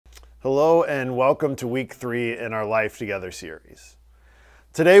Hello and welcome to week 3 in our Life Together series.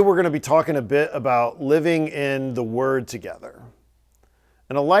 Today we're going to be talking a bit about living in the Word together.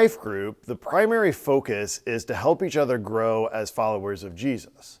 In a life group, the primary focus is to help each other grow as followers of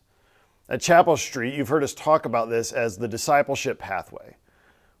Jesus. At Chapel Street, you've heard us talk about this as the discipleship pathway,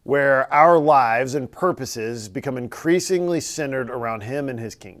 where our lives and purposes become increasingly centered around Him and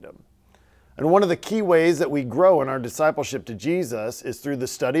His kingdom. And one of the key ways that we grow in our discipleship to Jesus is through the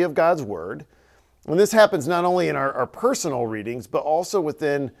study of God's Word. And this happens not only in our personal readings, but also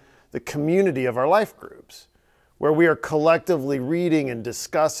within the community of our life groups, where we are collectively reading and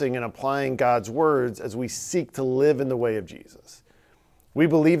discussing and applying God's words as we seek to live in the way of Jesus. We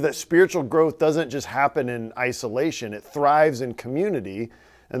believe that spiritual growth doesn't just happen in isolation, it thrives in community,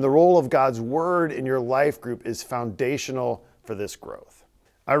 and the role of God's Word in your life group is foundational for this growth.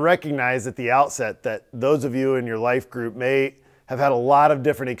 I recognize at the outset that those of you in your life group may have had a lot of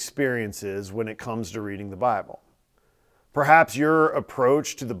different experiences when it comes to reading the Bible. Perhaps your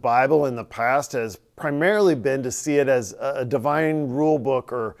approach to the Bible in the past has primarily been to see it as a divine rule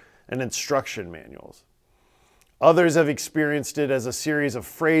book or an instruction manuals. Others have experienced it as a series of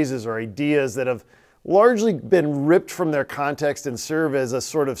phrases or ideas that have largely been ripped from their context and serve as a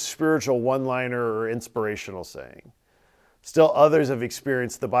sort of spiritual one-liner or inspirational saying. Still others have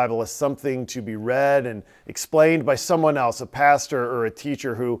experienced the Bible as something to be read and explained by someone else, a pastor or a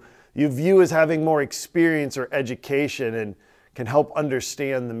teacher who you view as having more experience or education and can help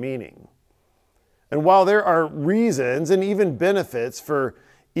understand the meaning. And while there are reasons and even benefits for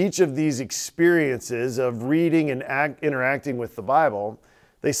each of these experiences of reading and interacting with the Bible,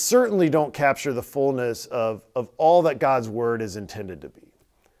 they certainly don't capture the fullness of all that God's Word is intended to be.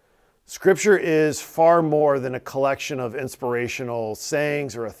 Scripture is far more than a collection of inspirational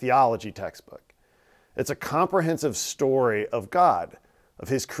sayings or a theology textbook. It's a comprehensive story of God, of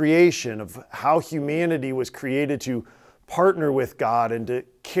His creation, of how humanity was created to partner with God and to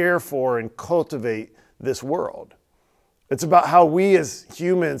care for and cultivate this world. It's about how we as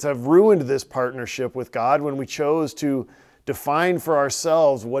humans have ruined this partnership with God when we chose to define for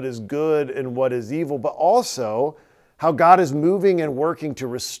ourselves what is good and what is evil, but also how God is moving and working to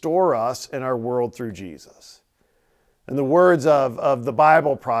restore us and our world through Jesus. In the words of the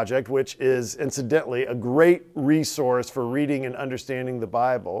Bible Project, which is incidentally a great resource for reading and understanding the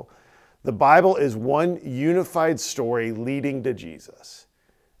Bible is one unified story leading to Jesus.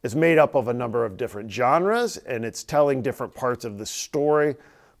 It's made up of a number of different genres and it's telling different parts of the story,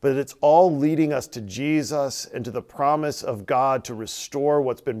 but it's all leading us to Jesus and to the promise of God to restore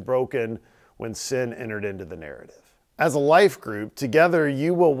what's been broken when sin entered into the narrative. As a life group, together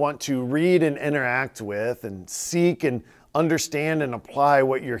you will want to read and interact with and seek and understand and apply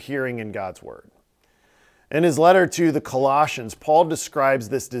what you're hearing in God's Word. In his letter to the Colossians, Paul describes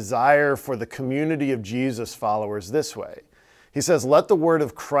this desire for the community of Jesus followers this way. He says, "Let the word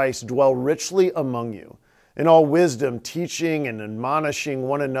of Christ dwell richly among you, in all wisdom, teaching and admonishing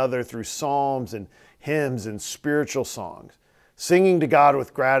one another through psalms and hymns and spiritual songs, singing to God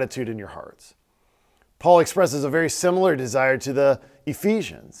with gratitude in your hearts." Paul expresses a very similar desire to the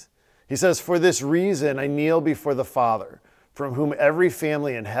Ephesians. He says, "For this reason I kneel before the Father, from whom every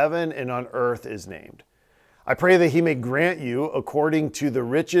family in heaven and on earth is named. I pray that He may grant you, according to the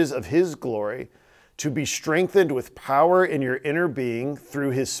riches of His glory, to be strengthened with power in your inner being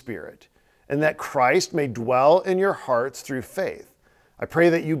through His Spirit, and that Christ may dwell in your hearts through faith. I pray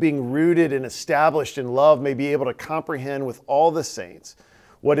that you, being rooted and established in love, may be able to comprehend with all the saints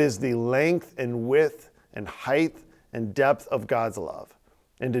what is the length and width and height and depth of God's love,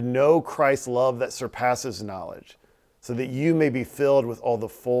 and to know Christ's love that surpasses knowledge, so that you may be filled with all the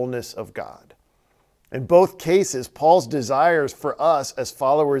fullness of God." In both cases, Paul's desires for us as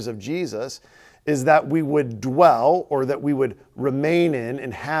followers of Jesus is that we would dwell, or that we would remain in,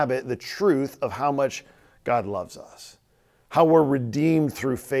 inhabit the truth of how much God loves us, how we're redeemed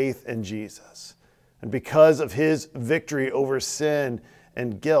through faith in Jesus, and because of His victory over sin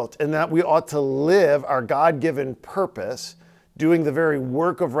and guilt, and that we ought to live our God-given purpose doing the very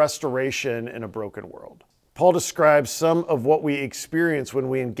work of restoration in a broken world. Paul describes some of what we experience when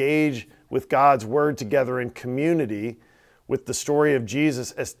we engage with God's Word together in community with the story of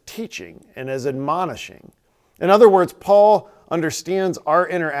Jesus as teaching and as admonishing. In other words, Paul understands our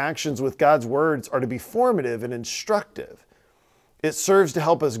interactions with God's words are to be formative and instructive. It serves to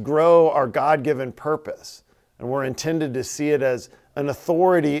help us grow our God-given purpose, and we're intended to see it as an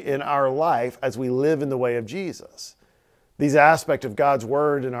authority in our life as we live in the way of Jesus. These aspects of God's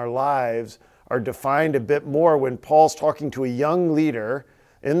Word in our lives are defined a bit more when Paul's talking to a young leader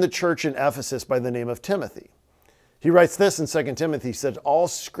in the church in Ephesus by the name of Timothy. He writes this in 2 Timothy. He said, all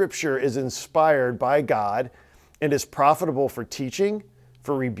scripture is inspired by God and is profitable for teaching,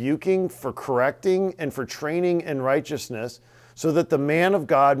 for rebuking, for correcting, and for training in righteousness, so that the man of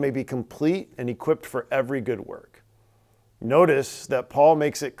God may be complete and equipped for every good work. Notice that Paul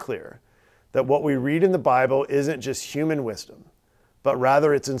makes it clear that what we read in the Bible isn't just human wisdom, but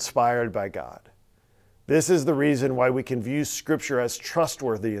rather it's inspired by God. This is the reason why we can view Scripture as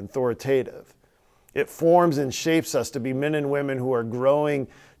trustworthy and authoritative. It forms and shapes us to be men and women who are growing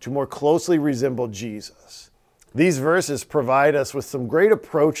to more closely resemble Jesus. These verses provide us with some great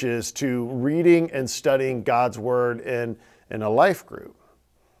approaches to reading and studying God's Word in a life group.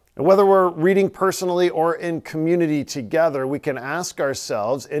 And whether we're reading personally or in community together, we can ask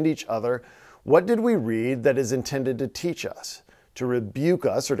ourselves and each other, what did we read that is intended to teach us, to rebuke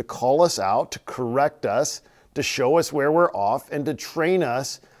us or to call us out, to correct us, to show us where we're off, and to train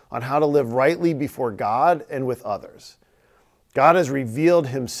us on how to live rightly before God and with others? God has revealed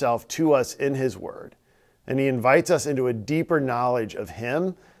himself to us in his word, and he invites us into a deeper knowledge of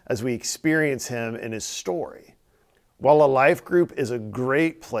him as we experience him in his story. While a life group is a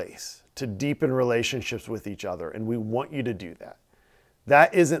great place to deepen relationships with each other, and we want you to do that,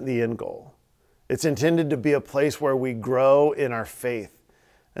 that isn't the end goal. It's intended to be a place where we grow in our faith,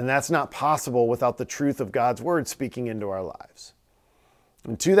 and that's not possible without the truth of God's word speaking into our lives.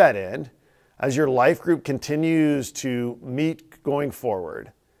 And to that end, as your life group continues to meet going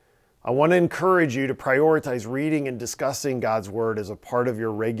forward, I want to encourage you to prioritize reading and discussing God's word as a part of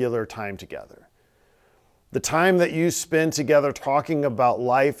your regular time together. The time that you spend together talking about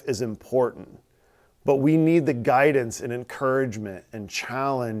life is important, but we need the guidance and encouragement and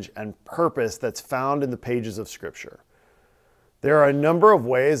challenge and purpose that's found in the pages of Scripture. There are a number of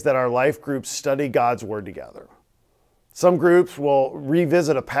ways that our life groups study God's word together. Some groups will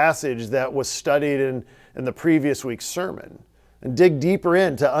revisit a passage that was studied in the previous week's sermon and dig deeper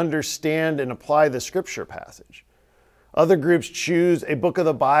in to understand and apply the scripture passage. Other groups choose a book of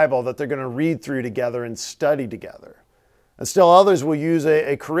the Bible that they're going to read through together and study together. And still others will use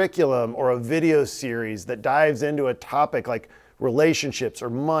a curriculum or a video series that dives into a topic like relationships or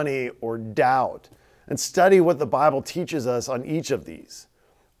money or doubt and study what the Bible teaches us on each of these.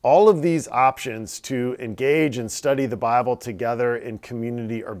 All of these options to engage and study the Bible together in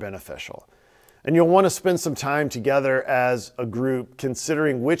community are beneficial. And you'll want to spend some time together as a group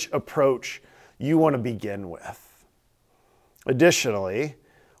considering which approach you want to begin with. Additionally,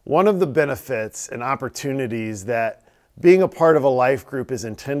 one of the benefits and opportunities that being a part of a life group is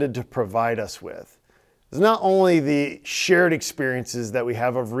intended to provide us with is not only the shared experiences that we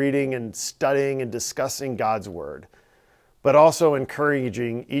have of reading and studying and discussing God's word, but also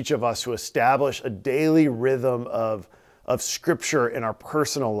encouraging each of us to establish a daily rhythm of scripture in our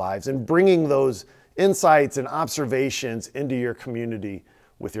personal lives and bringing those insights and observations into your community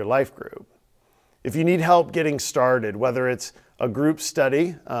with your life group. If you need help getting started, whether it's a group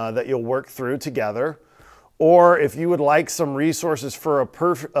study that you'll work through together, or if you would like some resources for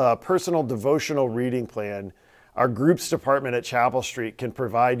a personal devotional reading plan, our groups department at Chapel Street can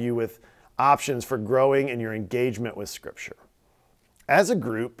provide you with options for growing in your engagement with Scripture. As a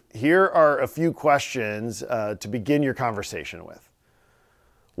group, here are a few questions to begin your conversation with.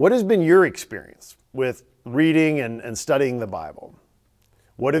 What has been your experience with reading and studying the Bible?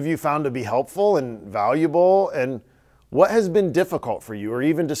 What have you found to be helpful and valuable, and what has been difficult for you or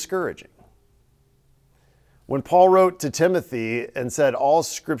even discouraging? When Paul wrote to Timothy and said, all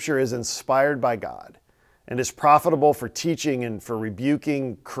Scripture is inspired by God and is profitable for teaching and for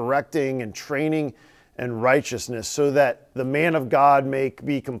rebuking, correcting, and training in righteousness, so that the man of God may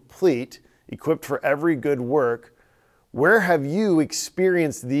be complete, equipped for every good work, where have you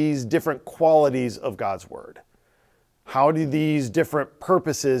experienced these different qualities of God's word? How do these different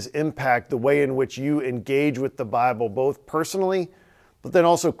purposes impact the way in which you engage with the Bible, both personally, but then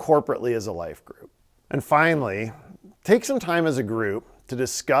also corporately as a life group? And finally, take some time as a group to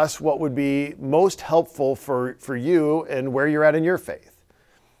discuss what would be most helpful for you and where you're at in your faith.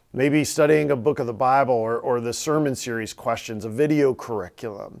 Maybe studying a book of the Bible or the sermon series questions, a video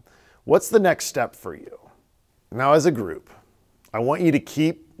curriculum. What's the next step for you? Now, as a group, I want you to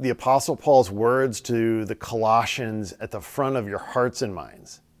keep the Apostle Paul's words to the Colossians at the front of your hearts and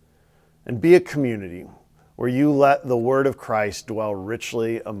minds, and be a community where you let the word of Christ dwell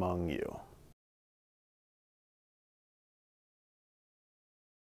richly among you.